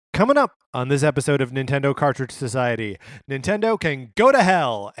Coming up on this episode of Nintendo Cartridge Society, Nintendo can go to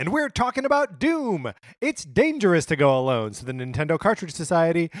hell, and we're talking about Doom. It's dangerous to go alone, so the Nintendo Cartridge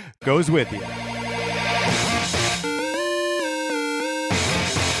Society goes with you.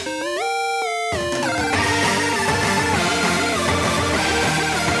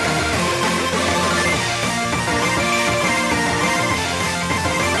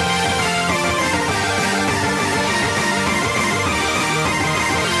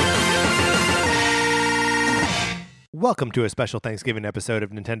 Welcome to a special Thanksgiving episode of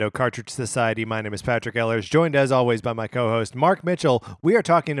Nintendo Cartridge Society. My name is Patrick Ellers, joined as always by my co-host Mark Mitchell. We are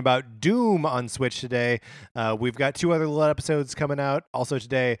talking about Doom on Switch today. We've got two other little episodes coming out also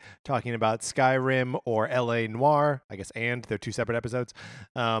today, talking about Skyrim or LA Noire. I guess they're two separate episodes.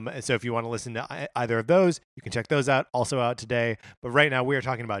 So if you want to listen to either of those, you can check those out. Also out today. But right now we are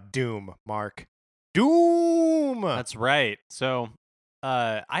talking about Doom, Mark. Doom! That's right. So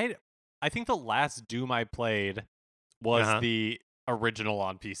I think the last Doom I played was the original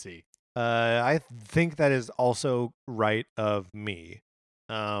on PC. I think that is also right of me.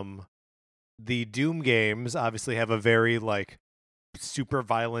 The Doom games obviously have a very super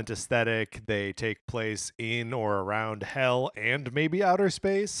violent aesthetic. They take place in or around hell and maybe outer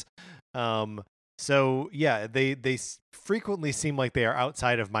space. So yeah, they frequently seem like they are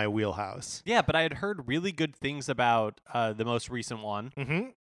outside of my wheelhouse. Yeah, but I had heard really good things about the most recent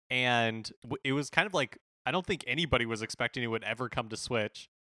one, and it was kind of like, I don't think anybody was expecting it would ever come to Switch.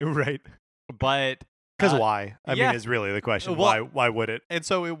 Right. But because why? I mean, is really the question. Well, why would it? And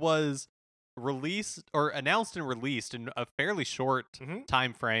so it was released or announced and released in a fairly short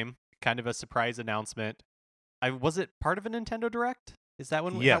time frame, kind of a surprise announcement. Was it part of a Nintendo Direct? Is that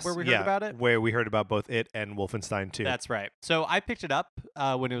where we heard about it? Where we heard about both it and Wolfenstein 2. That's right. So I picked it up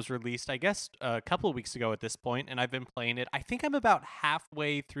when it was released, I guess, a couple of weeks ago at this point, and I've been playing it. I think I'm about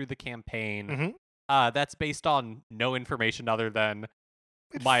halfway through the campaign. That's based on no information other than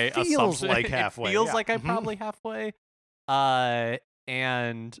my assumption. Like halfway. It feels like I'm probably halfway.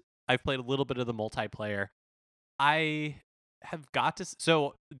 And I've played a little bit of the multiplayer. I have got to...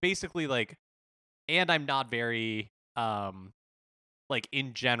 So basically, and I'm not very...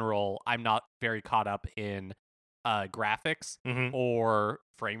 in general, I'm not very caught up in graphics or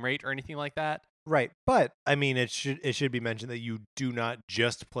frame rate or anything like that. Right, but I mean, it should be mentioned that you do not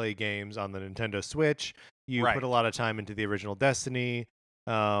just play games on the Nintendo Switch. You put a lot of time into the original Destiny,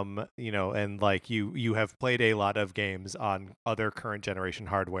 and you have played a lot of games on other current generation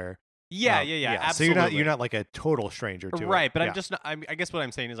hardware. Yeah, absolutely. So you're not like a total stranger to it. Right, but I'm just not, I guess what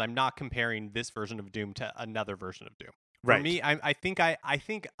I'm saying is I'm not comparing this version of Doom to another version of Doom. Right. For me, I think I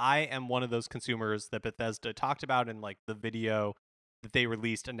am one of those consumers that Bethesda talked about in the video that they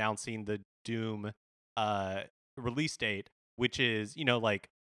released announcing the Doom release date, which is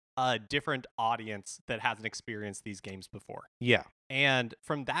a different audience that hasn't experienced these games before. Yeah, and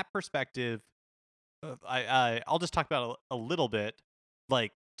from that perspective, I'll just talk about a little bit.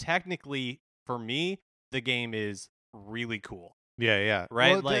 Technically, for me, the game is really cool. Yeah.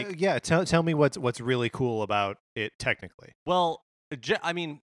 Right? Well, tell me what's really cool about it technically. Well, I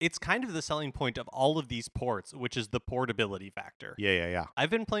mean, it's kind of the selling point of all of these ports, which is the portability factor. Yeah.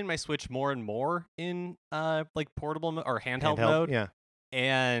 I've been playing my Switch more and more in portable or handheld mode. Yeah.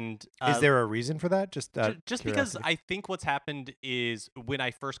 And is there a reason for that? Just because I think what's happened is when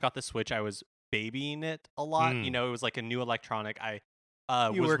I first got the Switch, I was babying it a lot. It was like a new electronic. I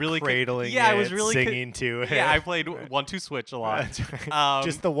you was were really cradling I was really singing to it. Yeah, I played 1-2 Switch a lot. That's right.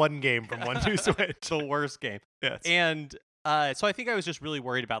 Just the one game from 1-2 Switch. The worst game. Yes. And so I think I was just really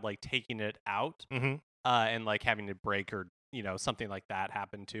worried about taking it out and having it break or something like that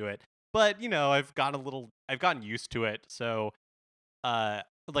happen to it. But I've gotten used to it. So I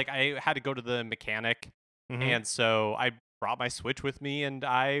had to go to the mechanic, and so I brought my Switch with me and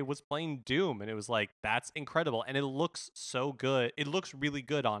I was playing Doom, and it was that's incredible, and it looks so good. It looks really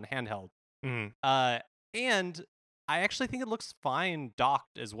good on handheld. And I actually think it looks fine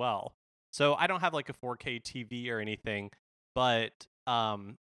docked as well. So I don't have a 4K TV or anything, but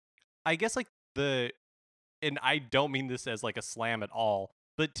I guess and I don't mean this as a slam at all,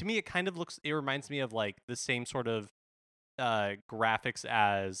 but to me it reminds me of the same sort of graphics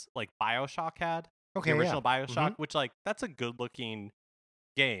as BioShock had. Okay, the original BioShock, which that's a good looking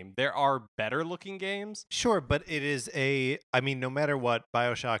game. There are better looking games. Sure, but it is no matter what,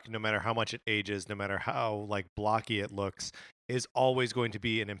 BioShock, no matter how much it ages, no matter how blocky it looks, is always going to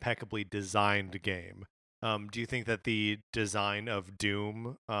be an impeccably designed game. Do you think that the design of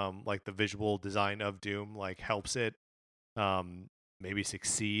Doom, the visual design of Doom, helps it maybe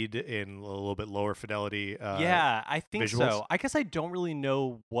succeed in a little bit lower fidelity. Yeah, I think visuals? so. I guess I don't really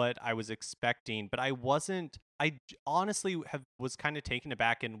know what I was expecting, but I wasn't. Honestly was kind of taken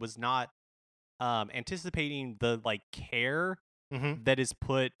aback and was not anticipating the like care Mm-hmm. that is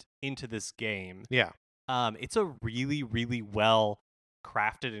put into this game. Yeah. It's a really, really well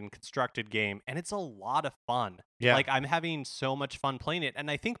crafted and constructed game, and it's a lot of fun. Yeah. Like, I'm having so much fun playing it,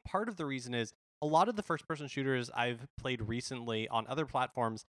 and I think part of the reason is a lot of the first-person shooters I've played recently on other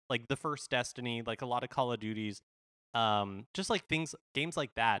platforms, like the first Destiny, like a lot of Call of Duties, just like games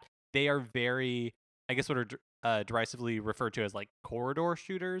like that, they are very, I guess, what are derisively referred to as like corridor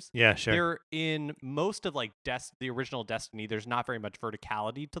shooters. Yeah, sure. They're in most of like the original Destiny. There's not very much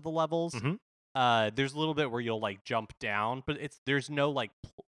verticality to the levels. Mm-hmm. There's a little bit where you'll like jump down, but there's no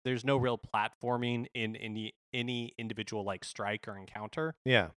real platforming in any individual like strike or encounter.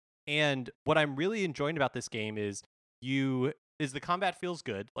 Yeah. And what I'm really enjoying about this game is the combat feels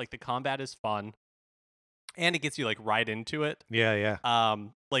good. Like the combat is fun, and it gets you like right into it. Yeah, yeah.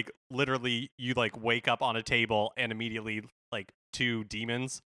 Like literally you like wake up on a table and immediately like 2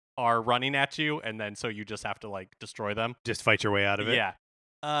 demons are running at you, and then so you just have to like destroy them. Just fight your way out of it. Yeah.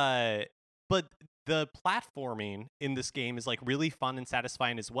 But the platforming in this game is like really fun and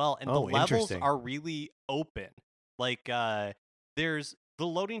satisfying as well, and the levels interesting. are really open. Like there's the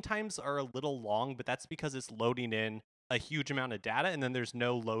loading times are a little long, but that's because it's loading in a huge amount of data, and then there's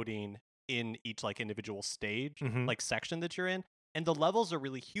no loading in each like individual stage, Mhm. like section that you're in. And the levels are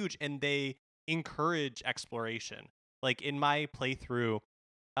really huge, and they encourage exploration. Like in my playthrough,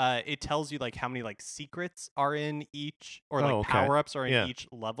 it tells you like how many like secrets are in each, or like okay. power-ups are in Yeah. each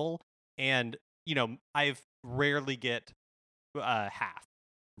level. And I've rarely get half.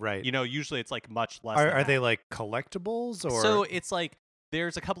 Right. Usually it's like much less. Are than they half. like collectibles or? So it's like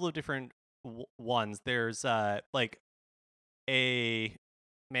there's a couple of different ones. There's like a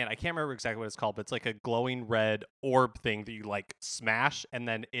man, I can't remember exactly what it's called, but it's like a glowing red orb thing that you like smash, and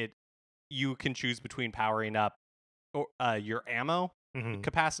then you can choose between powering up or your ammo Mhm.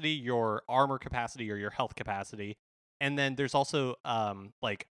 capacity, your armor capacity, or your health capacity. And then there's also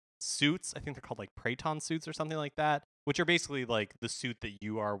like suits. I think they're called like Praeton suits or something like that, which are basically like the suit that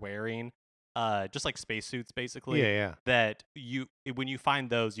you are wearing, just like spacesuits basically. Yeah, yeah. That when you find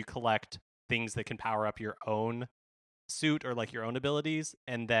those, you collect things that can power up your own suit or like your own abilities,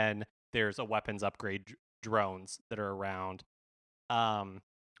 and then there's a weapons upgrade drones that are around.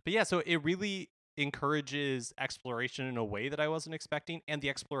 But yeah, so it really encourages exploration in a way that I wasn't expecting, and the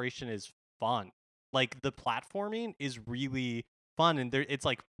exploration is fun. Like the platforming is really fun, and it's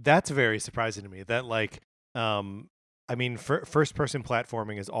like That's very surprising to me. That like, I mean, first person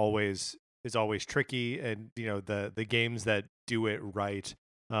platforming is always tricky, and the games that do it right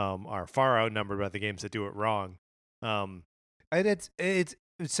are far outnumbered by the games that do it wrong. And it's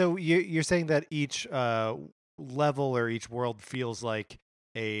so you're saying that each level or each world feels like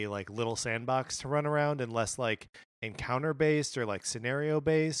a like little sandbox to run around, and less like encounter based or like scenario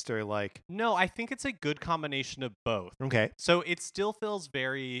based or like. no, I think it's a good combination of both. Okay. So it still feels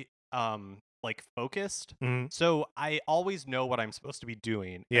very like focused. Mm-hmm. So I always know what I'm supposed to be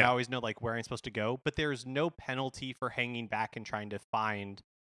doing. And Yeah. I always know like where I'm supposed to go, but there's no penalty for hanging back and trying to find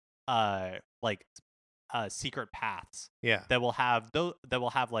like secret paths. Yeah. That will have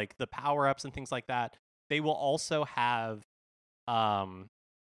like the power-ups and things like that. They will also have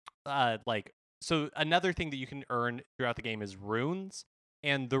like, so another thing that you can earn throughout the game is runes,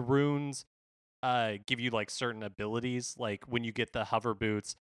 and the runes give you like certain abilities. Like when you get the hover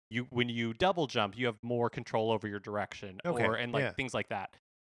boots, when you double jump, you have more control over your direction, Okay, and like yeah. things like that.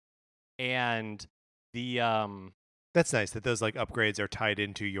 And the That's nice that those like upgrades are tied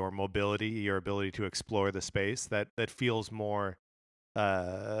into your mobility, your ability to explore the space. That feels more,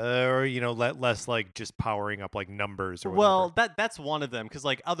 or less like just powering up like numbers or whatever. well, that's one of them, because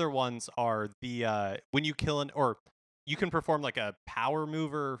like other ones are the when you kill or you can perform like a power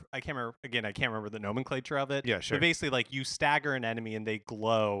mover. I can't remember the nomenclature of it. Yeah, sure. But basically, like you stagger an enemy and they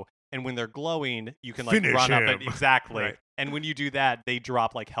glow, and when they're glowing, you can like Finish run up him. it exactly. Right. And when you do that, they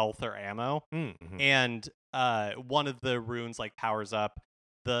drop like health or ammo. Mm-hmm. And one of the runes like powers up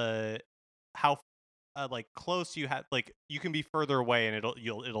how like close you have, like you can be further away and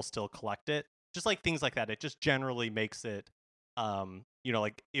it'll still collect it. Just like things like that. It just generally makes it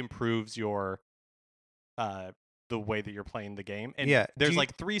like improves your the way that you're playing the game. And Yeah, there's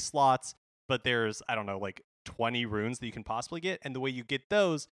like 3 slots, but there's, I don't know, like 20 runes that you can possibly get, and the way you get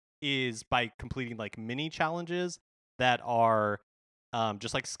those is by completing like mini challenges that are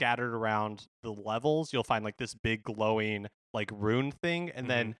just like scattered around the levels. You'll find like this big glowing like rune thing, and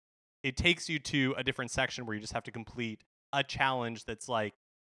then it takes you to a different section where you just have to complete a challenge that's like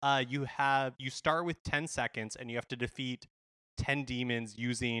you start with 10 seconds and you have to defeat 10 demons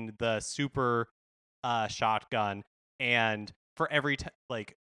using the super shotgun, and for every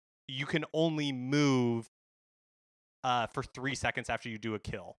like you can only move for 3 seconds after you do a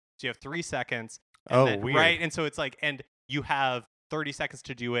kill. So you have 3 seconds. And weird. Right, and so it's like, and you have 30 seconds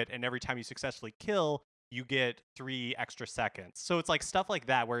to do it, and every time you successfully kill, you get 3 extra seconds. So it's like stuff like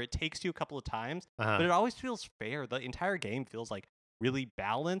that where it takes you a couple of times, but it always feels fair. The entire game feels like really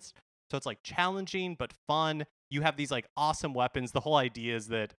balanced. So it's like challenging but fun. You have these like awesome weapons. The whole idea is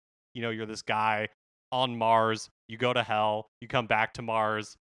that, you're this guy on Mars, you go to hell, you come back to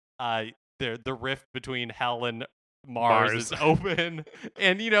Mars. The rift between hell and Mars is open,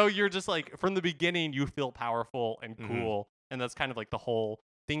 and you're just like, from the beginning you feel powerful and cool, and that's kind of like the whole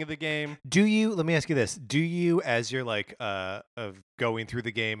thing of the game. Let me ask you this, do you, as you're like of going through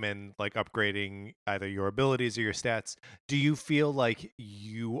the game and like upgrading either your abilities or your stats, do you feel like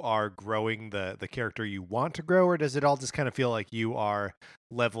you are growing the character you want to grow, or does it all just kind of feel like you are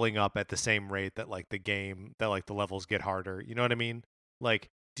leveling up at the same rate that like the levels get harder? You know what I mean? Like,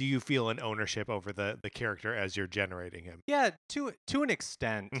 do you feel an ownership over the character as you're generating him? Yeah, to an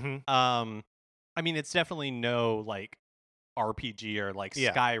extent. I mean, it's definitely no like RPG or like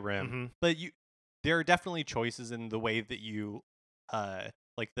Skyrim, but there are definitely choices in the way that you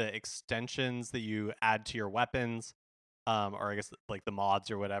like the extensions that you add to your weapons, or I guess like the mods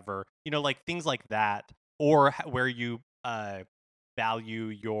or whatever, like things like that, or where you value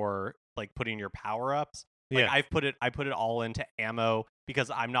your like putting your power-ups. Like I put it all into ammo because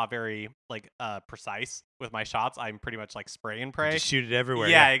I'm not very like precise with my shots. I'm pretty much like spray and pray. Just shoot it everywhere.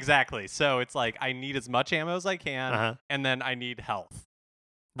 Yeah, exactly. So it's like I need as much ammo as I can, and then I need health.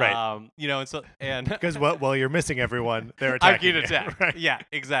 Right. And so because while you're missing everyone, they're attacking. I get attacked. Right. Yeah,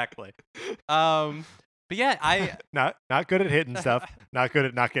 exactly. But yeah, I not good at hitting stuff. Not good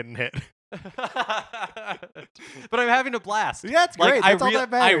at not getting hit. But I'm having a blast. Yeah, it's great. That's all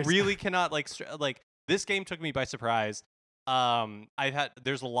that matters. I really cannot like this game took me by surprise.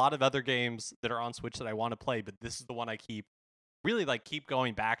 There's a lot of other games that are on Switch that I want to play, but this is the one I keep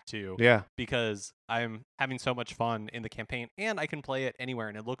going back to. Yeah. Because I'm having so much fun in the campaign, and I can play it anywhere,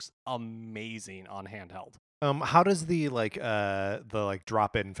 and it looks amazing on handheld. How does the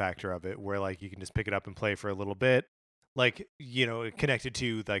drop-in factor of it, where like you can just pick it up and play for a little bit, like, connected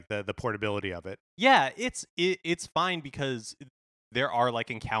to like the portability of it? Yeah, it's fine because there are like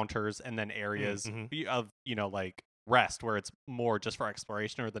encounters and then areas of like rest where it's more just for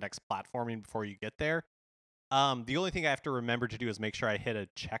exploration or the next platforming before you get there. The only thing I have to remember to do is make sure I hit a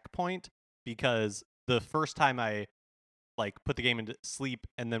checkpoint, because the first time I like put the game into sleep,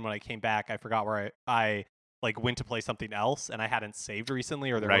 and then when I came back I forgot where I like went to play something else, and I hadn't saved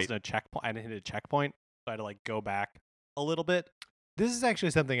recently, or there wasn't a checkpoint. I didn't hit a checkpoint, so I had to like go back a little bit. This is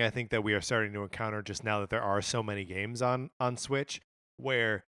actually something I think that we are starting to encounter just now that there are so many games on Switch,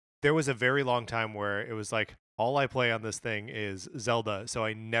 where there was a very long time where it was like, all I play on this thing is Zelda, so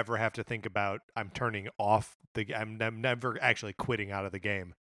I never have to think about I'm turning off I'm never actually quitting out of the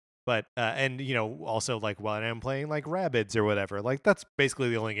game. But and also like when I'm playing like Rabbids or whatever, like that's basically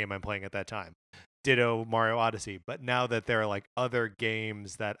the only game I'm playing at that time. Ditto Mario Odyssey. But now that there are like other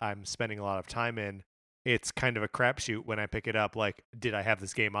games that I'm spending a lot of time in, it's kind of a crapshoot when I pick it up. Like, did I have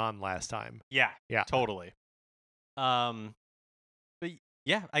this game on last time? Yeah, totally. But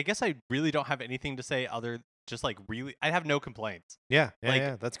yeah, I guess I really don't have anything to say other. Just like really, I have no complaints. Yeah,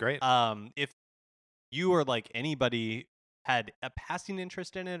 that's great. If you or like anybody had a passing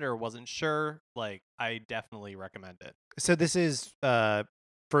interest in it or wasn't sure, like I definitely recommend it. So this is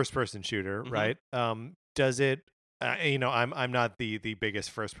first person shooter, right? Does it? I'm not the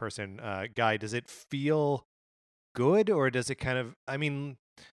biggest first person guy. Does it feel good, or does it kind of? I mean,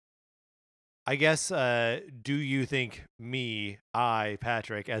 I guess, do you think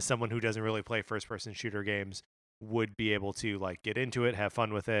Patrick, as someone who doesn't really play first-person shooter games, would be able to like get into it, have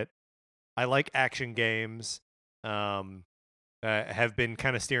fun with it? I like action games. Have been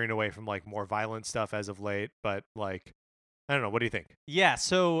kind of steering away from like more violent stuff as of late, but like, I don't know. What do you think? Yeah,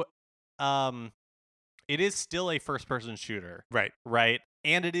 so it is still a first-person shooter, right?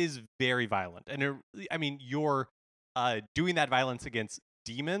 And it is very violent, and you're doing that violence against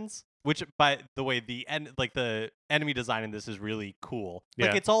demons. Which, by the way, the enemy design in this is really cool.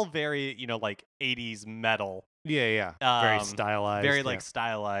 Like, it's all very, like 80s metal. Yeah. Very stylized. Very like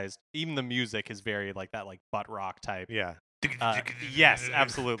stylized. Even the music is very like that, like butt rock type. Yeah. Yes,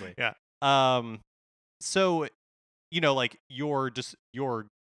 absolutely. Yeah. So, like you're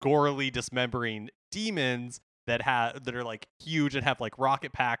gorily dismembering demons that are like huge and have like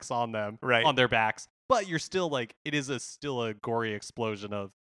rocket packs on them, right, on their backs, but you're still like, it is still a gory explosion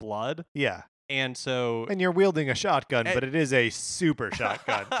of blood. Yeah. And so, and you're wielding a shotgun, but it is a super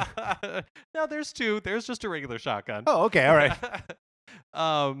shotgun. No, there's two. There's just a regular shotgun. Oh, okay, all right.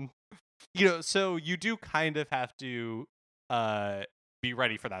 So you do kind of have to be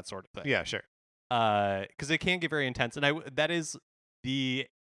ready for that sort of thing. Yeah, sure. Because it can get very intense, and that is the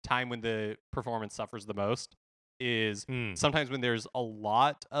time when the performance suffers the most. Is sometimes when there's a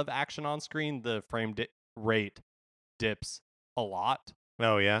lot of action on screen, the frame rate dips a lot.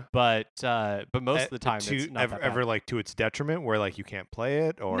 Oh yeah, but most of the time it's not ever like to its detriment, where like you can't play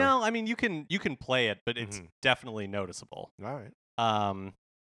it, or no. I mean, you can play it, but it's definitely noticeable. All right.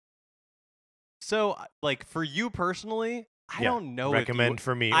 So like for you personally, I don't know. Recommend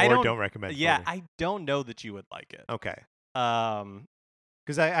for me, or don't recommend. Yeah, for me. I don't know that you would like it. Okay.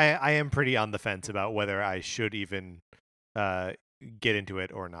 Because I am pretty on the fence about whether I should even get into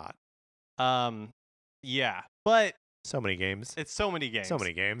it or not. Yeah, but. So many games. It's so many games. So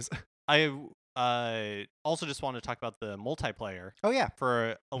many games. I also just want to talk about the multiplayer. Oh yeah,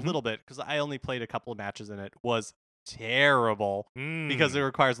 for a little bit, because I only played a couple of matches in it. Was terrible because it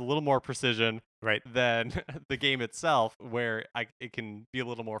requires a little more precision than the game itself, where it can be a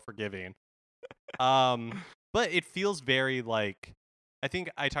little more forgiving. But it feels very like, I think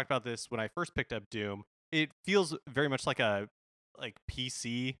I talked about this when I first picked up Doom. It feels very much like a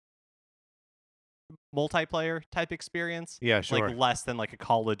PC multiplayer type experience. Yeah, sure. Like less than like a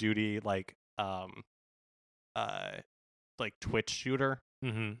Call of Duty like Twitch shooter.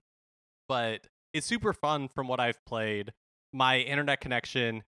 Mm-hmm. But it's super fun from what I've played. My internet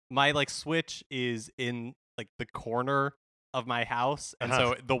connection, my like Switch is in like the corner of my house, and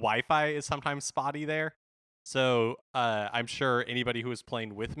so the Wi-Fi is sometimes spotty there. So I'm sure anybody who was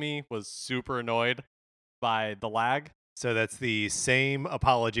playing with me was super annoyed by the lag. So that's the same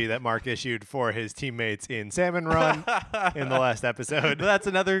apology that Mark issued for his teammates in Salmon Run in the last episode. That's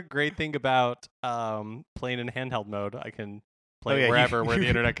another great thing about playing in handheld mode. I can play wherever where the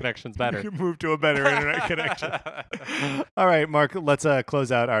internet connection's better. You can move to a better internet connection. All right, Mark, let's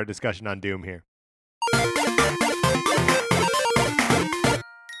close out our discussion on Doom here.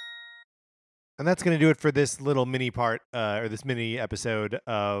 And that's going to do it for this little mini part, or this mini episode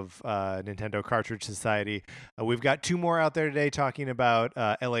of Nintendo Cartridge Society. We've got 2 more out there today talking about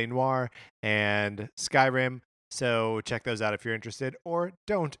L.A. Noire and Skyrim. So check those out if you're interested, or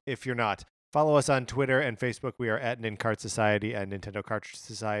don't if you're not. Follow us on Twitter and Facebook. We are at NinCart Society and Nintendo Cartridge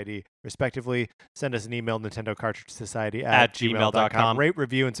Society, respectively. Send us an email, nintendocartridgesociety@gmail.com. Rate,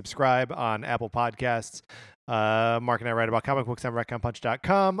 review, and subscribe on Apple Podcasts. Mark and I write about comic books on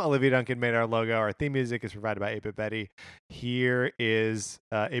ReckonPunch.com. Olivia Duncan made our logo. Our theme music is provided by 8-Bit Betty. Here is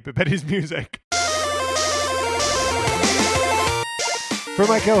 8-Bit Betty's music. For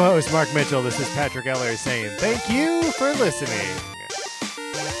my co-host, Mark Mitchell, this is Patrick Eller saying thank you for listening.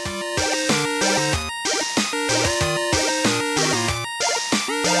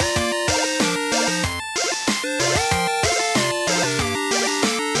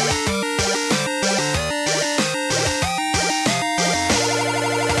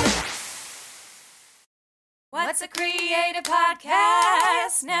 What's a Creative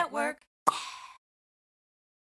Podcast Network?